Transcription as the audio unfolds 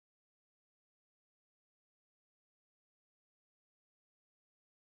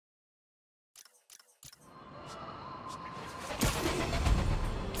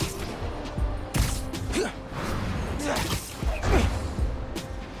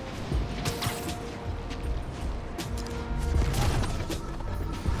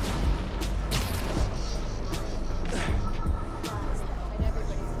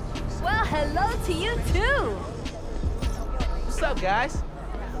You too! What's up, guys?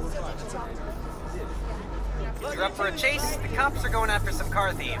 You're up for a chase? The cops are going after some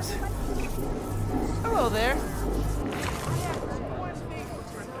car thieves. Hello there.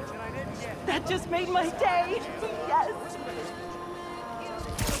 That just made my day! Yes!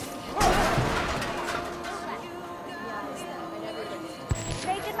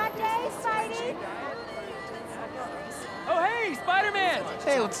 Making my day, Spidey! Oh, hey, Spider-Man!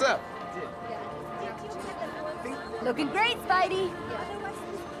 Hey, what's up? Looking great, Spidey!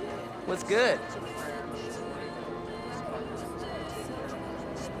 What's good?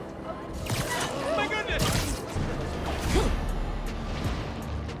 My goodness!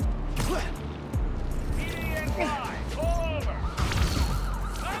 EDNY, all over!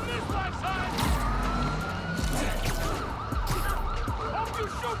 On this one, son! Hope you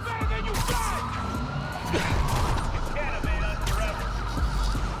shoot better than you die! You can't evade us forever.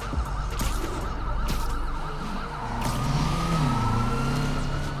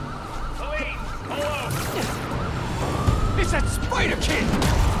 Police, hello! It's that Spider-Kid!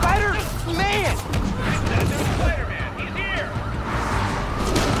 Spider-Man! It's that new Spider-Man, he's here!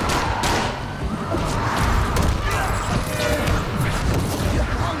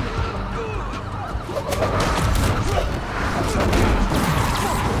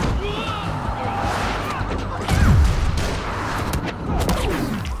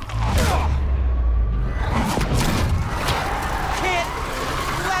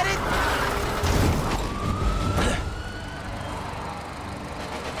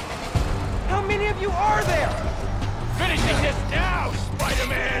 How many of you are there? Finishing this now,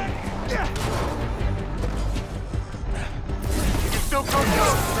 Spider-Man! You can still come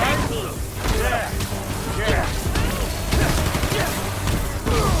close, right? Yeah.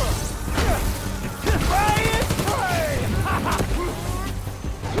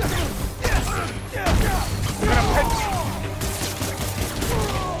 I'm gonna pet you.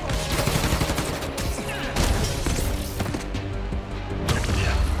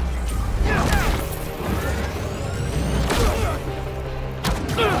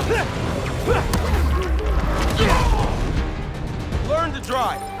 Learn to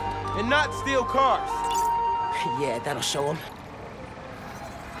drive, and not steal cars. Yeah, that'll show him.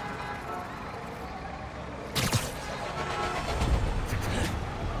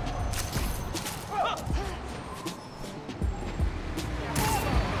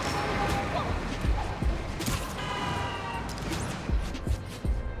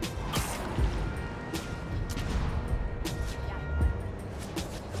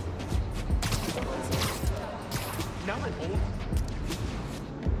 Now I'm old.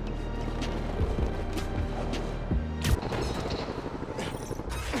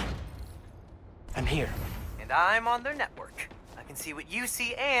 I'm here. And I'm on their network. I can see what you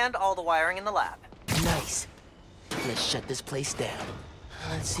see and all the wiring in the lab. Nice. Let's shut this place down.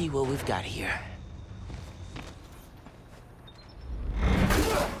 Let's see what we've got here.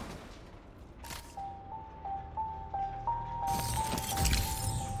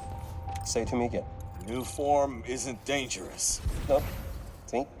 Say it to me again. New form isn't dangerous. No.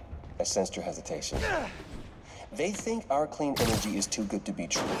 See? I sensed your hesitation. They think our clean energy is too good to be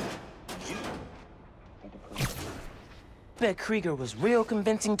true. You need to prove it. Bet Krieger was real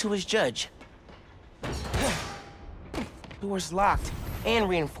convincing to his judge. Door's locked and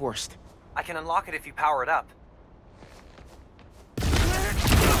reinforced. I can unlock it if you power it up. Did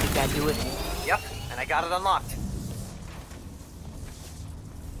that do it? Yep, and I got it unlocked.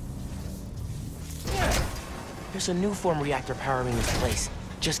 There's a new form reactor powering this place.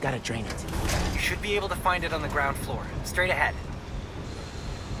 Just gotta drain it. You should be able to find it on the ground floor. Straight ahead.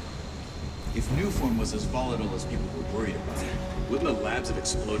 If Newform was as volatile as people were worried about, wouldn't the labs have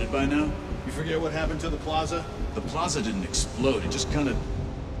exploded by now? You forget what happened to the plaza? The plaza didn't explode, it just kind of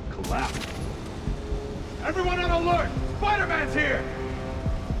collapsed. Everyone on alert! Spider-Man's here!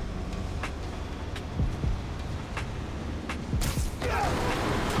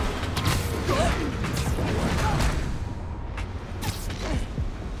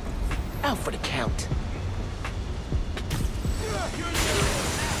 Out for the count.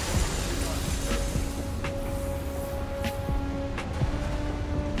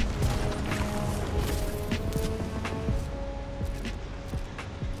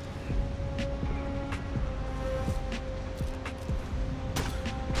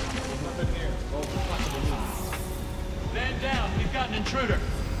 Man down, we've got an intruder.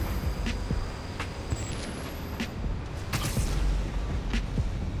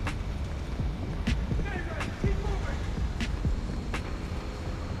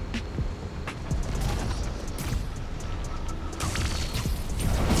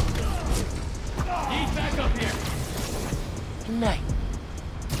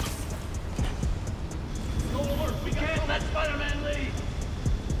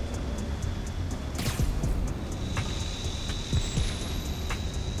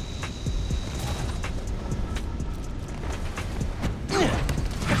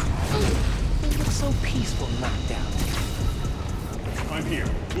 so peaceful knocked out. I'm here.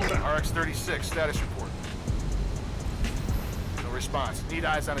 Move out. RX-36, status report. No response. Need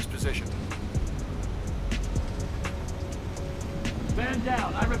eyes on his position. Man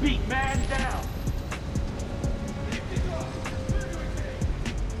down. I repeat, man down.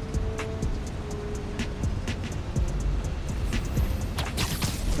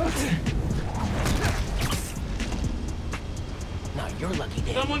 No, you're lucky,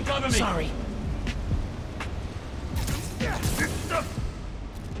 Dave. Someone cover me. Sorry.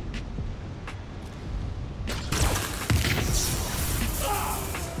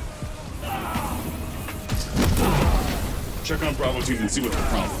 Check on Bravo team and see what's the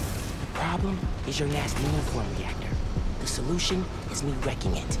problem. The problem is your nasty uniform reactor. The solution is me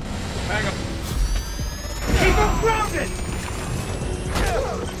wrecking it. Hang up. Keep him grounded!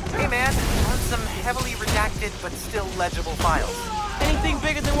 Hey man, on some heavily redacted but still legible files. Anything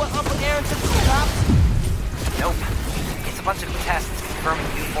bigger than what Uncle Aaron took to the cops? Nope. It's a bunch of tests confirming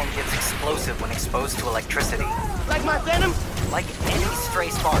Nuform gets explosive when exposed to electricity. Like my venom? Like any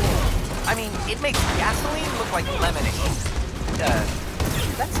stray spark. I mean, it makes gasoline look like lemonade.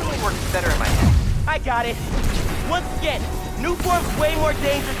 That suddenly works better in my head. I got it. Once again, Nuform's way more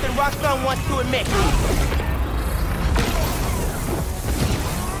dangerous than Roxxon wants to admit.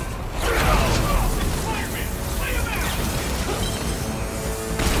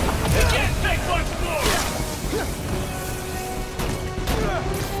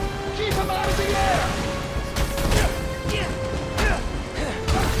 Keep him out of the air!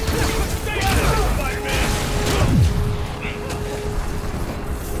 Stay out of it, Spider-Man!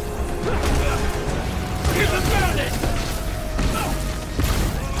 Keep him grounded!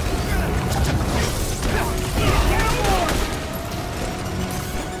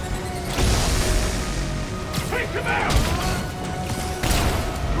 Take him out!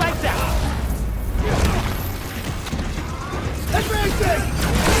 Lights out! Advancing!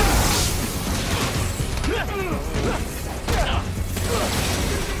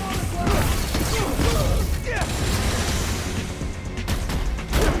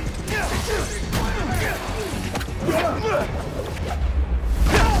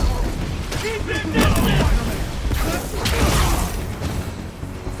 Keep him down!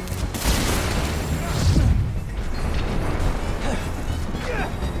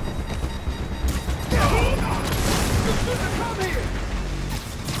 Come here!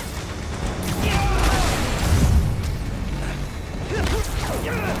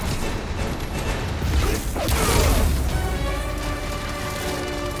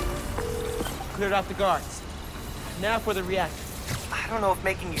 Cleared off the guards. Now for the reactor. I don't know if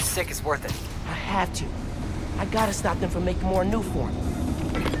making you sick is worth it. I have to. I gotta stop them from making more Nuform.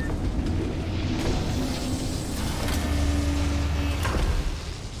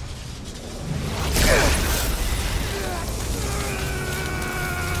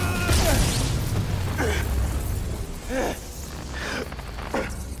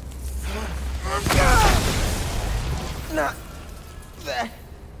 Not that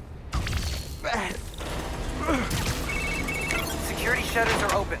bad. Security shutters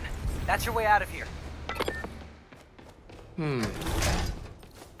are open. That's your way out of here.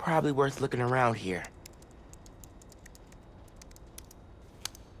 Probably worth looking around here.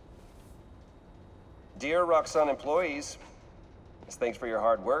 Dear Roxxon employees, as thanks for your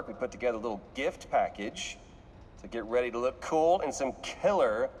hard work, we put together a little gift package to get ready to look cool in some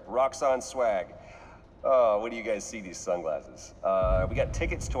killer Roxxon swag. Oh, what do you guys see, these sunglasses? We got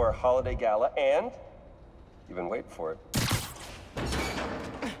tickets to our holiday gala, and you've been waiting for it.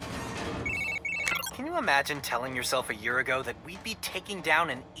 Can you imagine telling yourself a year ago that we'd be taking down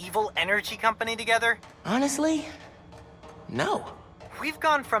an evil energy company together? Honestly? No. We've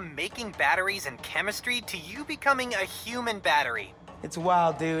gone from making batteries and chemistry to you becoming a human battery. It's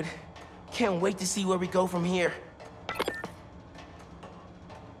wild, dude. Can't wait to see where we go from here.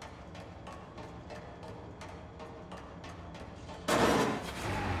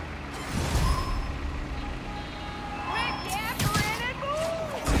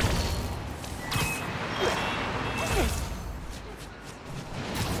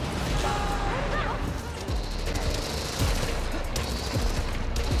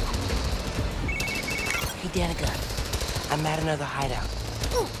 Danica, I'm at another hideout.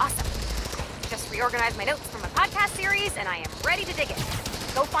 Ooh, awesome. Just reorganized my notes from a podcast series, and I am ready to dig in.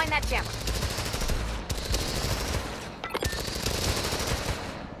 Go find that jammer.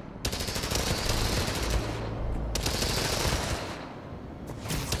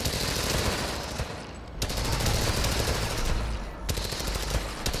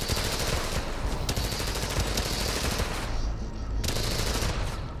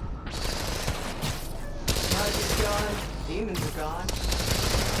 demons are gone.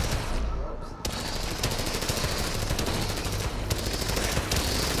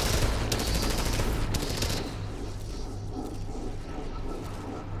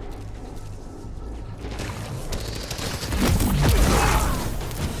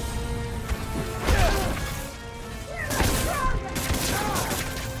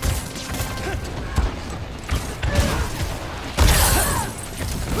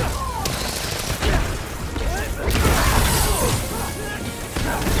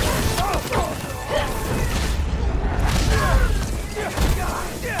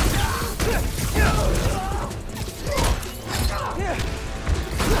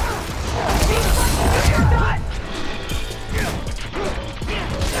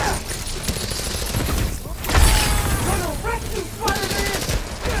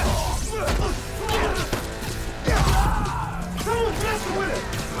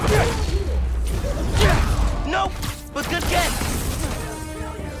 Nope, but good guess.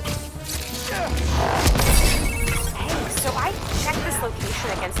 Hey, so I checked this location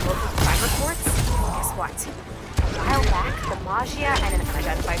against local crime reports. Guess what? A while back, the Maggia and an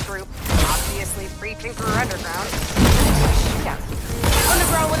unidentified group, obviously breaching through underground, shootout.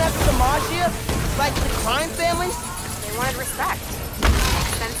 Underground went after the Maggia? Like the crime families? They wanted respect.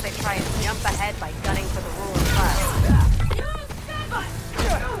 Makes sense they try and jump ahead by gunning for the ruling class.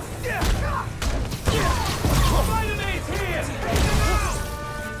 Spider-Man's here!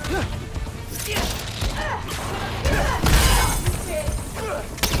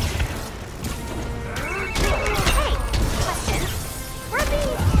 Hey, question. Where'd the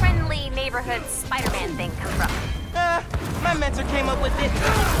friendly neighborhood Spider-Man thing come from? My mentor came up with it.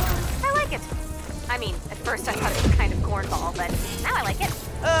 I like it. I mean, at first I thought it was kind of cornball, but now I like it.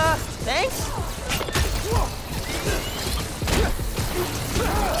 Thanks?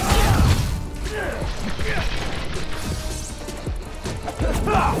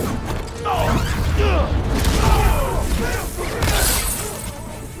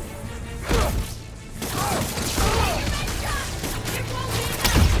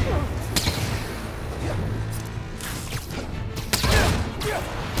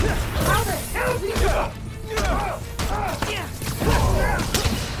 How the hell did you go?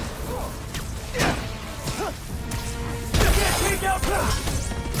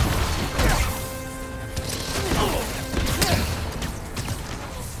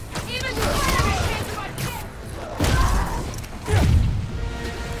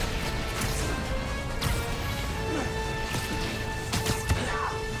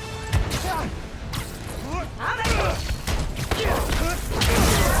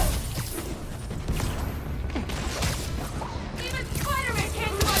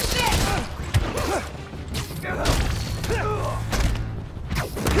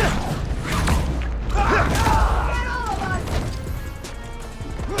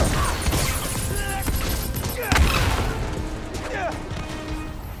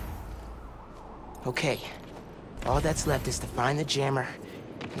 Okay. All that's left is to find the jammer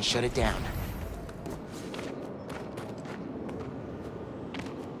and shut it down.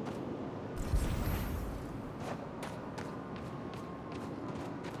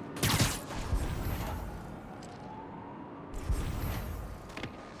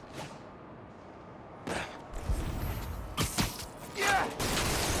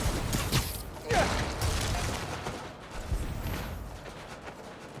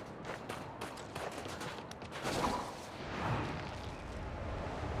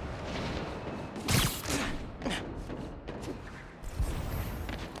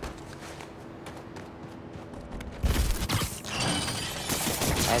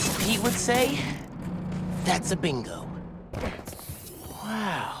 As Pete would say, that's a bingo.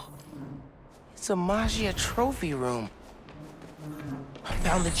 Wow. It's a Maggia trophy room. I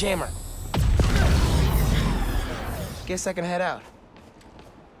found the jammer. Guess I can head out.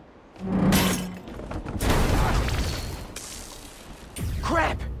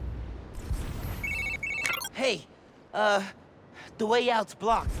 Crap! Hey, the way out's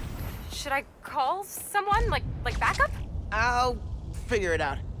blocked. Should I call someone? Like backup? I'll figure it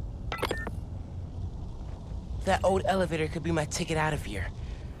out. That old elevator could be my ticket out of here.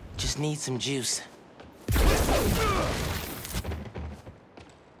 Just need some juice.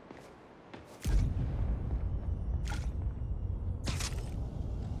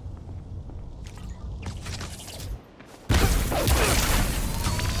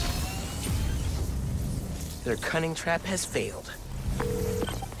 Their cunning trap has failed.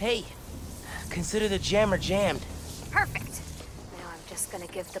 Hey, consider the jammer jammed. Perfect. Now I'm just gonna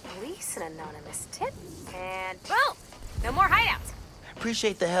give the police an anonymous tip, and boom! No more hideouts.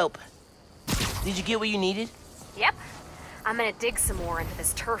 Appreciate the help. Did you get what you needed? Yep. I'm gonna dig some more into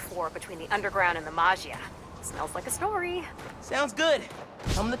this turf war between the underground and the Maggia. Smells like a story. Sounds good.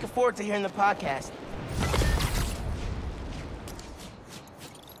 I'm looking forward to hearing the podcast.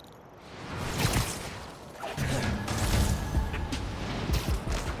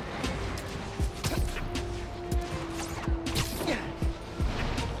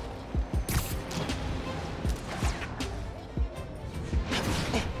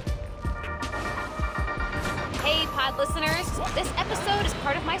 Hey, pod listeners. This episode is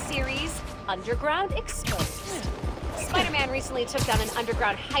part of my series, Underground Exposed. Spider-Man recently took down an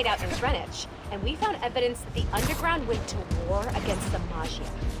underground hideout in Greenwich, and we found evidence that the underground went to war against the Maggia.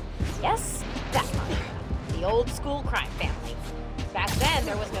 Yes, that Maggia. The old school crime family. Back then,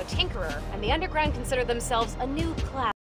 there was no tinkerer, and the underground considered themselves a new class.